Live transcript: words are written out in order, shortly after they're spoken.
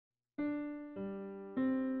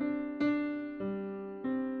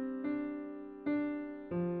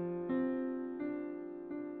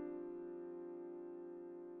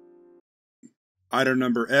Item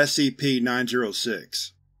Number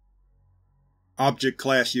SCP-906. Object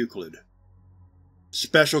Class Euclid.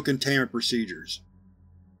 Special Containment Procedures.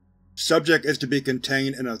 Subject is to be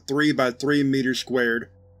contained in a 3 by 3 meter squared,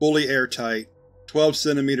 fully airtight, 12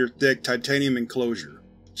 cm thick titanium enclosure,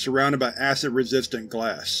 surrounded by acid-resistant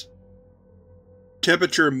glass.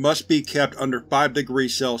 Temperature must be kept under 5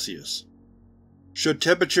 degrees Celsius. Should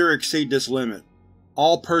temperature exceed this limit,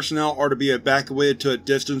 all personnel are to be evacuated to a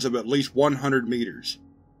distance of at least 100 meters.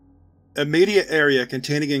 Immediate area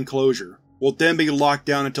containing enclosure will then be locked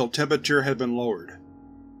down until temperature has been lowered.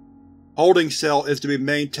 Holding cell is to be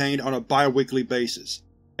maintained on a bi-weekly basis,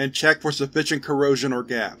 and checked for sufficient corrosion or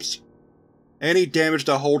gaps. Any damage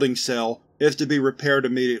to holding cell is to be repaired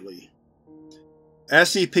immediately.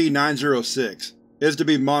 SCP-906 is to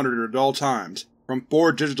be monitored at all times from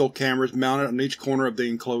 4 digital cameras mounted on each corner of the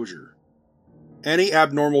enclosure. Any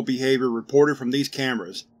abnormal behavior reported from these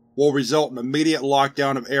cameras will result in immediate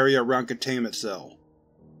lockdown of area around containment cell.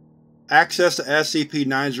 Access to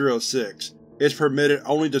SCP-906 is permitted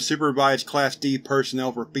only to supervised Class D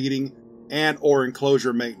personnel for feeding and/or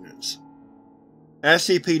enclosure maintenance.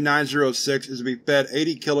 SCP-906 is to be fed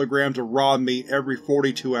 80 kg of raw meat every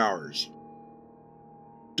 42 hours.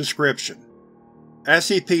 Description: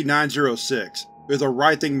 SCP-906 is a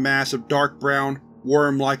writhing mass of dark brown,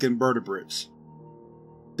 worm-like invertebrates.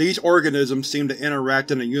 These organisms seem to interact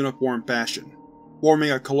in a uniform fashion,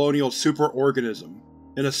 forming a colonial superorganism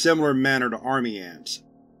in a similar manner to army ants.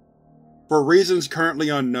 For reasons currently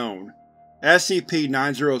unknown,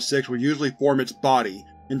 SCP-906 will usually form its body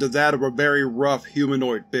into that of a very rough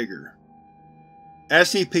humanoid figure.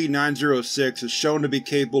 SCP-906 is shown to be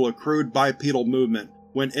capable of crude bipedal movement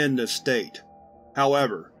when in this state.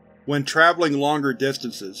 However, when traveling longer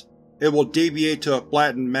distances, it will deviate to a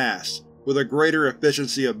flattened mass with a greater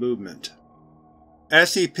efficiency of movement.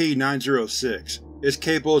 SCP-906 is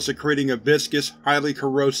capable of secreting a viscous, highly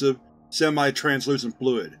corrosive, semi-translucent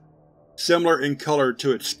fluid, similar in color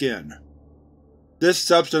to its skin. This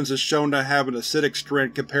substance is shown to have an acidic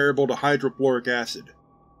strength comparable to hydrofluoric acid,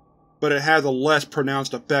 but it has a less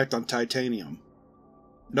pronounced effect on titanium.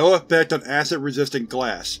 No effect on acid-resistant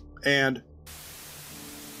glass, and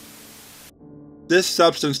this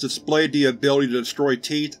substance displayed the ability to destroy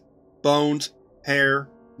teeth, bones, hair,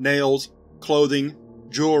 nails, clothing,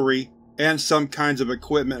 jewelry, and some kinds of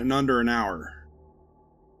equipment in under an hour.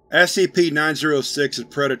 SCP-906 is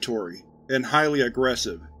predatory and highly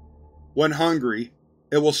aggressive. When hungry,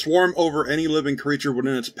 it will swarm over any living creature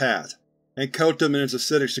within its path and coat them in its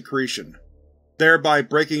acidic secretion, thereby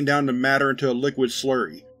breaking down the matter into a liquid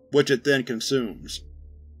slurry, which it then consumes.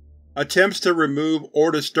 Attempts to remove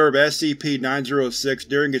or disturb SCP-906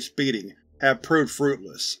 during its feeding have proved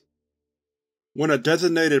fruitless. When a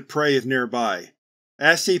designated prey is nearby,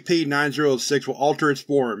 SCP-906 will alter its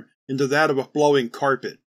form into that of a flowing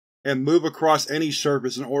carpet, and move across any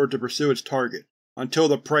surface in order to pursue its target, until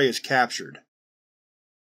the prey is captured.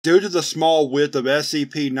 Due to the small width of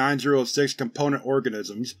SCP-906 component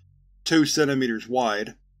organisms, 2 cm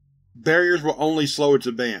wide, barriers will only slow its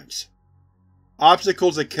advance.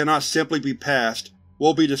 Obstacles that cannot simply be passed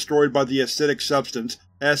will be destroyed by the acidic substance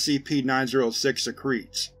SCP-906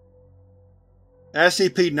 secretes.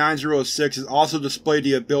 SCP-906 has also displayed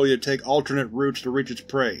the ability to take alternate routes to reach its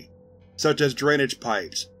prey, such as drainage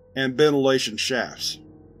pipes and ventilation shafts.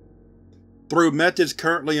 Through methods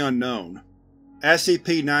currently unknown,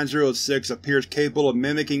 SCP-906 appears capable of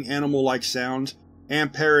mimicking animal-like sounds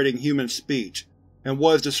and parroting human speech, and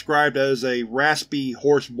was described as a raspy,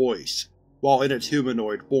 hoarse voice while in its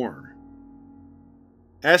humanoid form.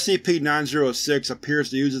 SCP-906 appears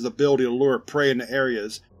to use its ability to lure prey into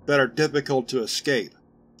areas that are difficult to escape,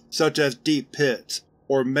 such as deep pits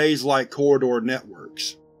or maze-like corridor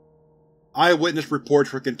networks. Eyewitness reports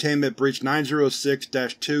for Containment Breach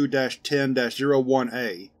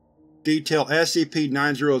 906-2-10-01-A detail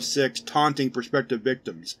SCP-906 taunting prospective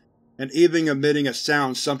victims, and even emitting a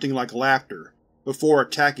sound something like laughter before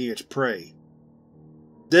attacking its prey.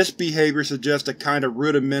 This behavior suggests a kind of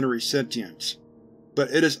rudimentary sentience, but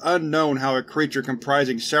it is unknown how a creature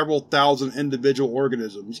comprising several thousand individual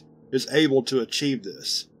organisms is able to achieve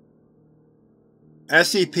this.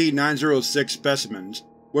 SCP-906 specimens,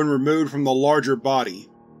 when removed from the larger body,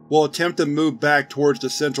 will attempt to move back towards the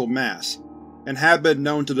central mass, and have been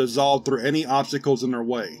known to dissolve through any obstacles in their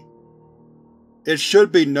way. It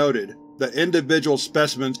should be noted that individual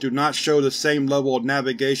specimens do not show the same level of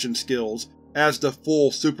navigation skills as the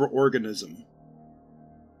full superorganism.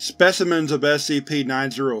 Specimens of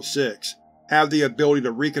SCP-906 have the ability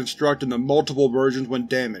to reconstruct into multiple versions when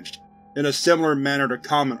damaged, in a similar manner to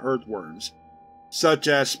common earthworms, such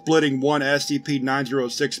as splitting one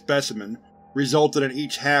SCP-906 specimen resulted in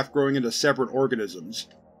each half growing into separate organisms.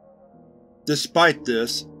 Despite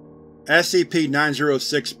this,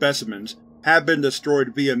 SCP-906 specimens have been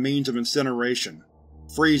destroyed via means of incineration,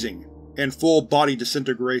 freezing, and full-body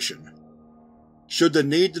disintegration. Should the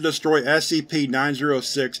need to destroy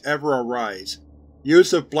SCP-906 ever arise,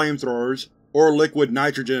 use of flamethrowers or liquid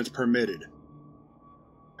nitrogen is permitted.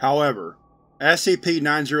 However,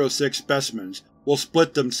 SCP-906 specimens will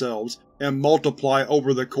split themselves and multiply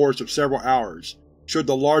over the course of several hours, should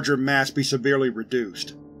the larger mass be severely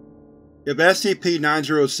reduced. If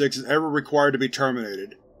SCP-906 is ever required to be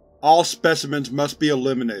terminated, all specimens must be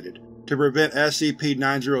eliminated to prevent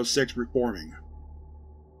SCP-906 reforming.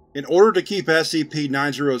 In order to keep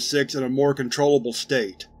SCP-906 in a more controllable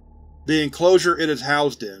state, the enclosure it is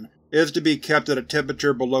housed in is to be kept at a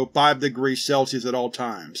temperature below 5 degrees Celsius at all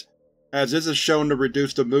times, as this is shown to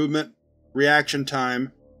reduce the movement, reaction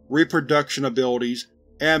time, reproduction abilities,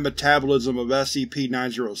 and metabolism of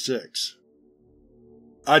SCP-906.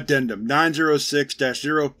 Addendum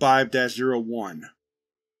 906-05-01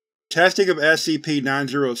 Testing of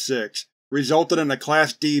SCP-906 resulted in a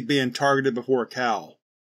Class D being targeted before a cow.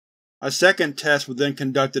 A second test was then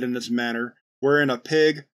conducted in this manner, wherein a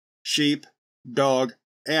pig, sheep, dog,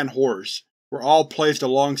 and horse were all placed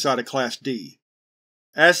alongside a Class D.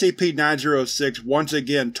 SCP-906 once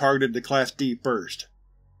again targeted the Class D first.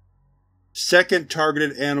 Second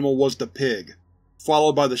targeted animal was the pig,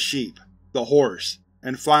 followed by the sheep, the horse,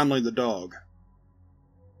 and finally the dog.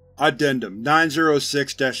 Addendum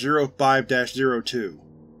 906-05-02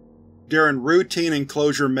 During routine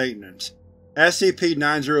enclosure maintenance,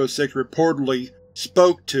 SCP-906 reportedly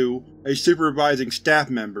spoke to a supervising staff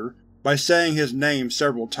member by saying his name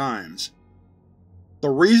several times. The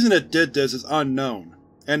reason it did this is unknown,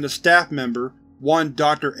 and the staff member, one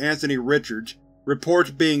Dr. Anthony Richards,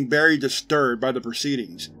 reports being very disturbed by the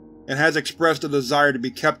proceedings, and has expressed a desire to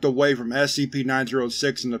be kept away from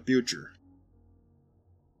SCP-906 in the future.